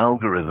there is an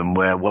algorithm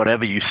where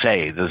whatever you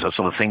say, there's a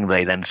sort of thing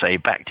they then say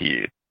back to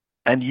you.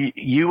 And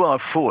you are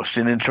forced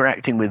in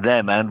interacting with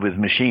them and with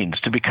machines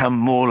to become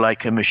more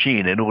like a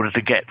machine in order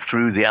to get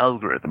through the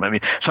algorithm. I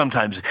mean,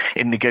 sometimes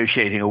in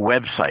negotiating a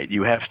website,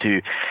 you have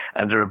to,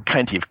 and there are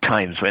plenty of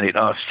times when it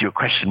asks you a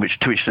question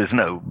to which there's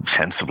no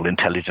sensible,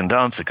 intelligent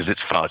answer because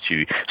it's far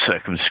too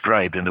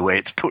circumscribed in the way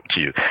it's put to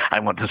you. I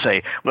want to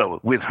say,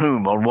 well, with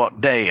whom, on what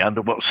day,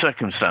 under what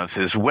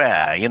circumstances,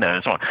 where,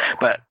 and so on.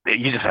 But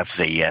you just have to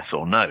say yes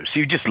or no. So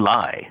you just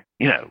lie,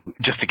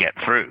 just to get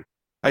through.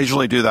 I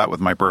usually do that with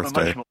my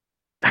birthday.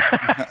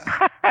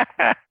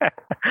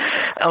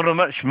 On a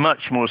much,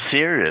 much more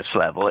serious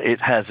level,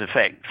 it has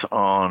effects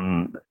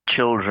on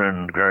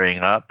children growing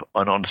up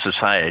and on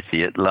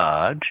society at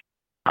large.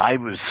 I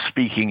was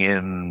speaking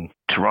in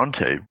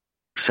Toronto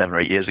 7 or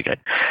 8 years ago.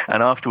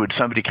 And afterwards,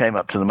 somebody came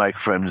up to the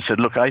microphone and said,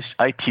 look,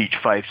 I teach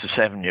 5 to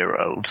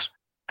 7-year-olds,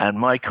 and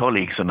my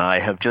colleagues and I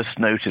have just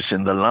noticed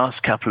in the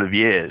last couple of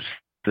years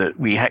that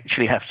we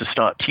actually have to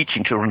start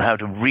teaching children how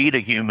to read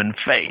a human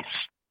face.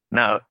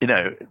 Now,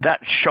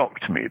 that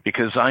shocked me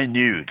because I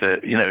knew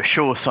that, a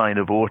sure sign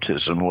of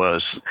autism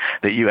was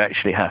that you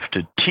actually have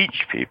to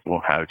teach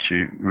people how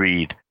to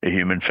read a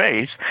human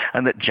face,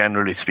 and that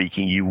generally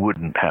speaking, you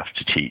wouldn't have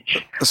to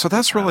teach. So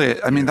that's really,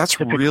 that's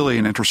really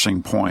an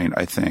interesting point,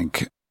 I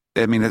think.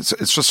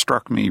 It's just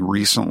struck me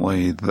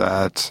recently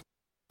that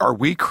are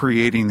we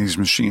creating these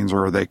machines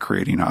or are they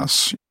creating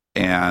us?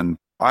 And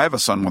I have a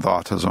son with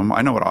autism.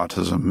 I know what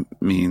autism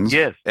means.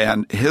 Yes.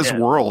 And his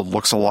world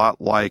looks a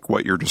lot like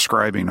what you're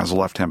describing as a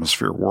left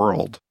hemisphere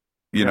world.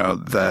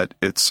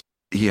 That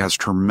he has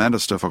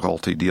tremendous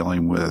difficulty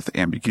dealing with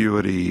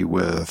ambiguity,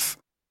 with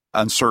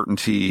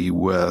uncertainty,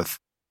 with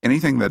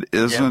anything that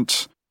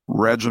isn't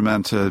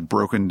regimented,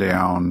 broken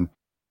down,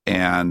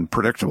 and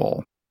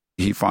predictable.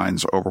 He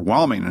finds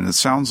overwhelming. And it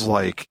sounds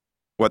like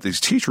what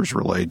these teachers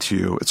relayed to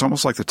you, it's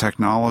almost like the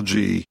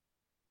technology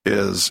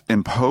is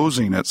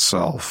imposing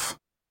itself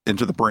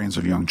into the brains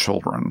of young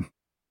children.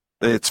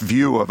 Its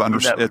view of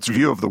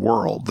the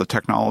world, the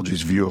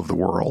technology's view of the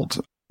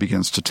world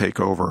begins to take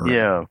over.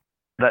 Yeah,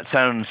 that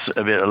sounds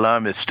a bit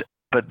alarmist,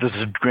 but there's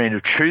a grain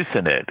of truth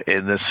in it,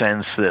 in the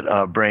sense that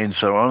our brains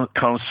are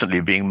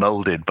constantly being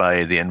molded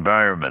by the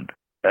environment,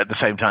 at the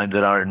same time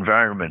that our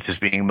environment is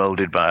being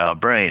molded by our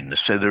brains.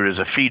 So there is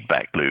a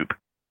feedback loop.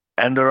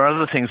 And there are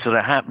other things that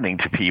are happening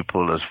to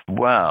people as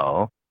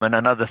well. And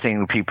another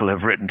thing people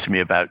have written to me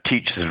about,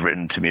 teachers have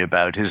written to me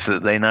about, is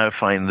that they now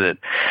find that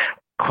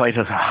quite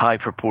a high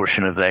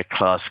proportion of their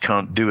class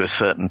can't do a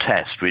certain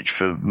test, which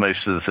for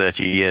most of the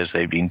 30 years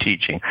they've been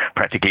teaching,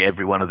 practically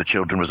every one of the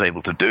children was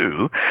able to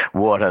do.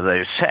 What are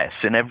those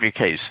tests? In every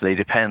case, they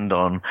depend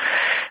on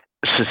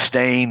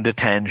sustained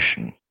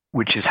attention,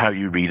 which is how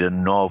you read a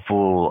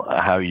novel,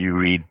 how you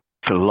read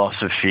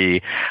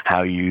philosophy,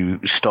 how you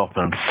stop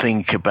and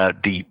think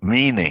about deep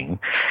meaning.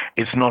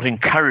 It's not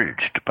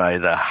encouraged by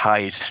the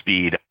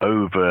high-speed,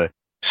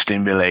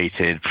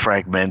 over-stimulated,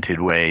 fragmented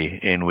way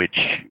in which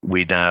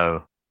we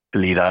now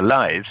lead our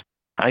lives.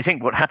 I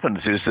think what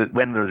happens is that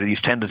when there are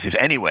these tendencies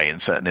anyway in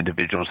certain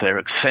individuals, they're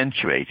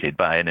accentuated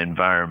by an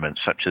environment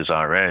such as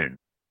our own.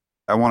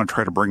 I want to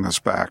try to bring this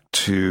back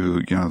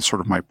to,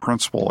 sort of my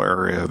principal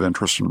area of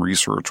interest and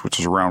research, which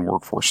is around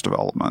workforce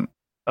development.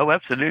 Oh,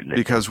 absolutely.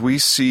 Because we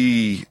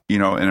see,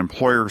 an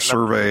employer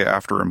survey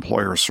after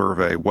employer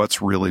survey,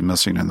 what's really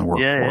missing in the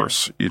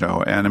workforce,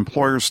 and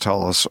employers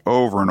tell us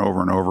over and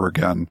over and over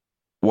again,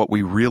 what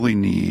we really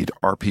need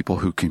are people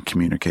who can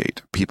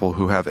communicate, people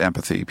who have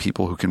empathy,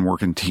 people who can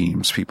work in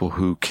teams, people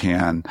who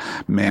can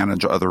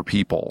manage other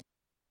people.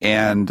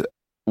 And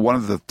one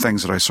of the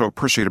things that I so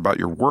appreciate about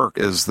your work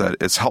is that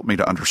it's helped me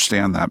to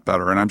understand that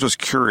better. And I'm just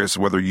curious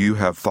whether you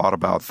have thought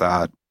about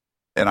that.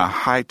 In a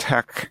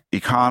high-tech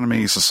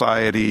economy,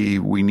 society,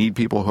 we need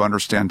people who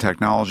understand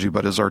technology,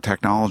 but is our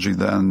technology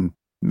then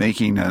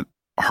making it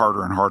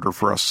harder and harder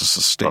for us to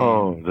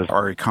sustain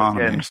our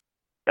economies?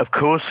 Of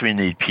course we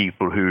need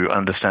people who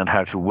understand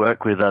how to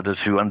work with others,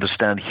 who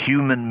understand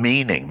human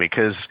meaning,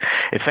 because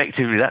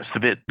effectively that's the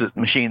bit that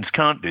machines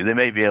can't do. They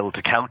may be able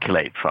to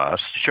calculate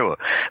fast, sure,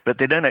 but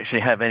they don't actually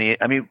have any,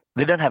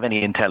 they don't have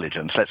any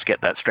intelligence. Let's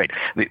get that straight.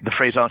 The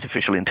phrase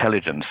artificial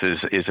intelligence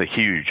is a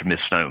huge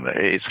misnomer.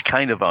 It's a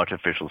kind of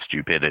artificial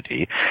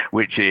stupidity,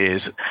 which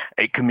is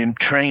it can be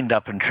trained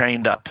up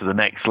to the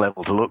next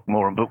level to look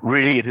more, but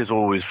really it is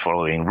always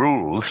following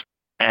rules.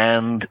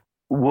 And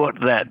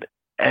what that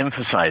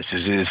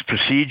emphasizes is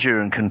procedure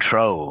and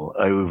control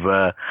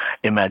over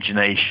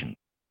imagination.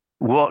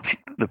 What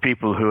the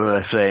people who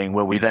are saying,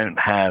 well, we don't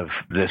have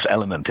this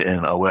element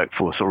in our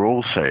workforce are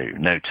also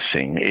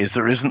noticing is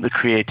there isn't the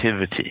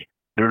creativity,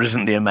 there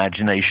isn't the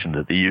imagination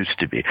that there used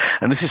to be.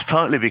 And this is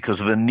partly because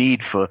of a need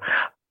for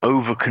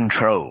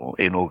over-control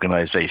in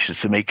organizations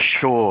to make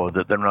sure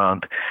that there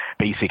aren't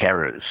basic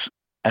errors.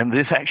 And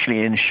this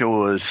actually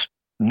ensures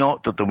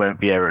not that there won't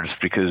be errors,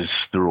 because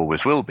there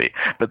always will be,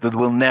 but that there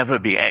will never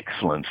be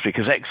excellence,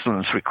 because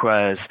excellence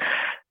requires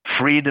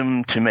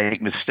freedom to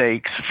make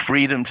mistakes,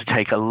 freedom to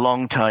take a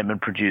long time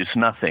and produce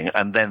nothing,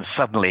 and then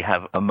suddenly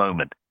have a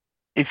moment.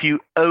 If you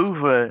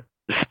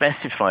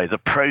over-specify the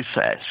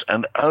process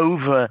and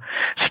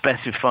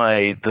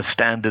over-specify the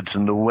standards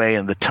and the way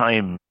and the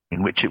time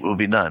in which it will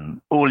be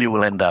done, all you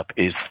will end up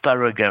is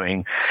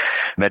thoroughgoing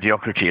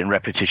mediocrity and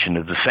repetition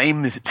of the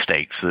same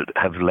mistakes that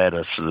have led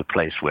us to the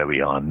place where we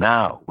are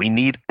now. We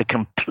need a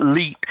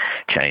complete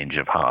change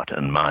of heart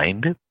and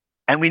mind,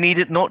 and we need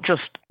it not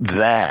just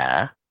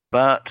there,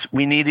 but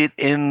we need it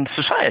in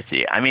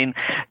society.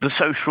 The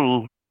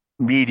social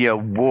media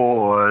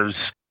wars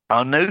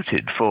are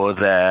noted for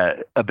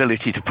their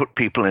ability to put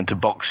people into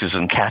boxes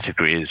and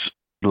categories,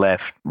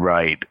 left,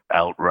 right,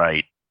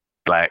 outright,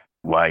 black,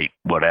 white,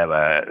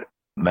 whatever,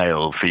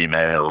 male,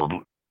 female,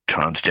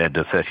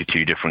 transgender,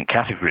 32 different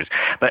categories,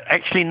 but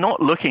actually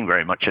not looking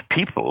very much at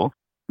people,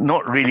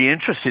 not really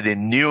interested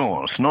in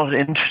nuance, not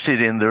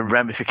interested in the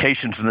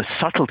ramifications and the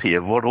subtlety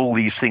of what all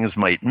these things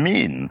might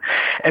mean.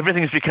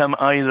 Everything's become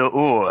either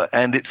or,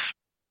 and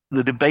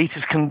the debate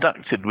is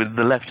conducted with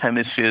the left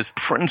hemisphere's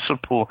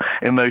principal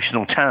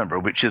emotional timbre,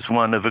 which is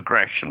one of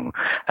aggression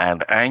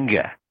and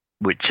anger,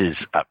 which is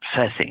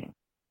upsetting.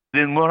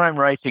 In what I'm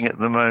writing at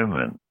the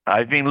moment,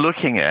 I'm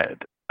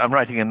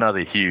writing another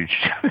huge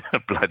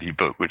bloody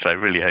book, which I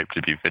really hope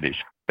to be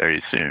finished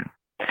very soon.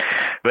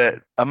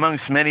 But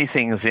amongst many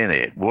things in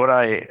it, what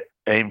I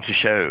aim to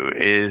show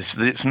is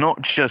that it's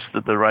not just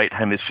that the right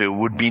hemisphere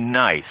would be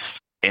nice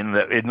in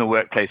the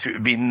workplace. It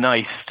would be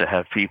nice to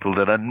have people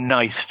that are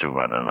nice to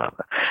one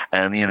another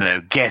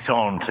and, get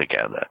on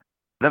together.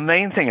 The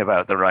main thing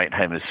about the right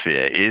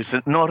hemisphere is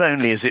that not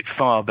only is it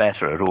far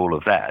better at all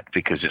of that,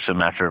 because it's a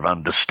matter of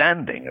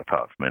understanding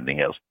apart from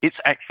anything else, it's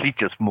actually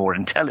just more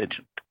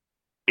intelligent.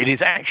 It is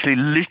actually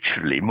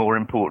literally more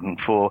important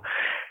for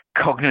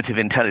cognitive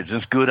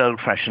intelligence, good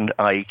old-fashioned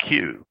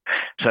IQ.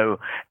 So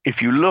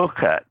if you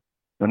look at,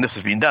 and this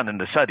has been done in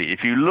the study,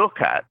 if you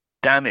look at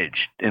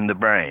damage in the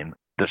brain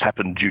that's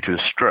happened due to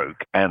a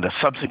stroke and a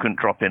subsequent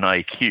drop in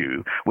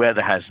IQ, where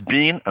there has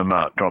been a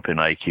marked drop in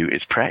IQ,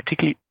 it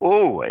practically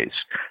always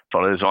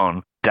follows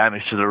on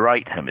damage to the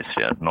right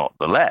hemisphere, not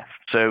the left.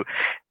 So,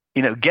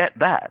 get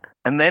that.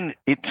 And then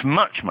it's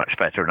much, much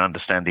better at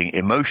understanding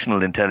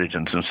emotional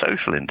intelligence and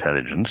social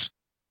intelligence.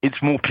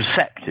 It's more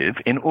perceptive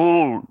in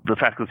all the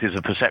faculties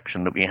of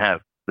perception that we have.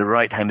 The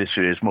right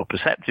hemisphere is more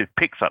perceptive,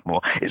 picks up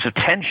more. Its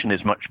attention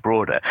is much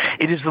broader.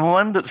 It is the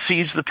one that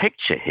sees the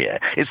picture here.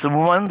 It's the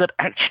one that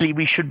actually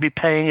we should be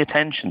paying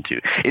attention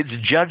to. Its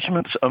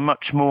judgments are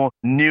much more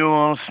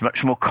nuanced,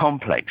 much more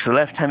complex. The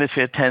left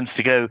hemisphere tends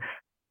to go,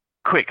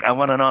 quick, I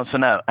want an answer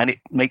now. And it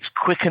makes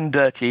quick and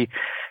dirty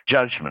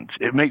judgments.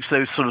 It makes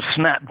those sort of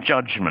snap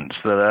judgments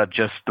that are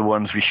just the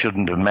ones we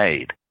shouldn't have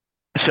made.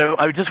 So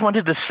I just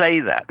wanted to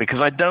say that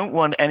because I don't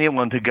want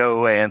anyone to go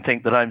away and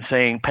think that I'm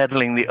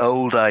peddling the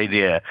old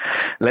idea.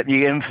 Let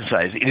me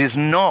emphasize, it is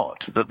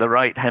not that the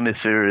right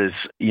hemisphere is,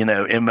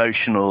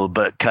 emotional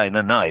but kind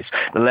of nice.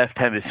 The left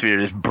hemisphere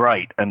is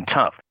bright and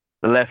tough.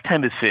 The left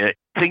hemisphere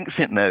thinks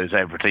it knows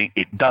everything.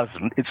 It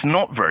doesn't. It's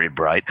not very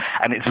bright,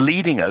 and it's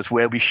leading us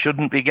where we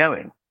shouldn't be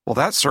going. Well,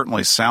 that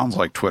certainly sounds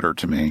like Twitter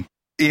to me.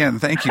 Ian,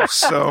 thank you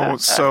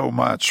so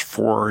much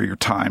for your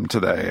time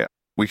today.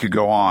 We could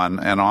go on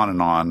and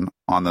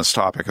on this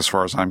topic as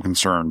far as I'm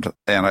concerned.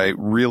 And I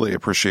really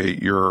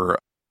appreciate your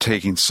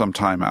taking some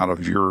time out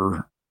of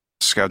your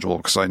schedule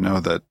because I know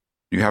that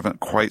you haven't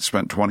quite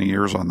spent 20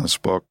 years on this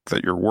book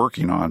that you're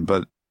working on,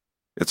 but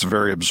it's a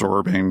very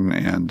absorbing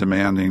and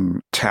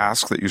demanding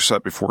task that you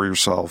set before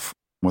yourself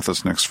with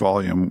this next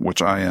volume,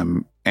 which I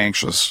am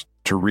anxious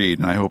to read.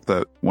 And I hope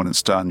that when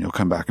it's done, you'll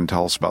come back and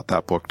tell us about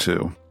that book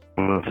too.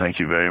 Well, thank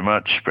you very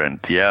much,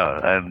 Brent.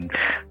 Yeah, and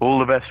all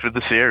the best with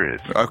the series.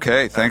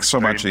 Okay, thanks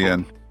so much,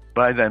 Ian.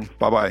 Bye then.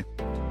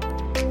 Bye-bye.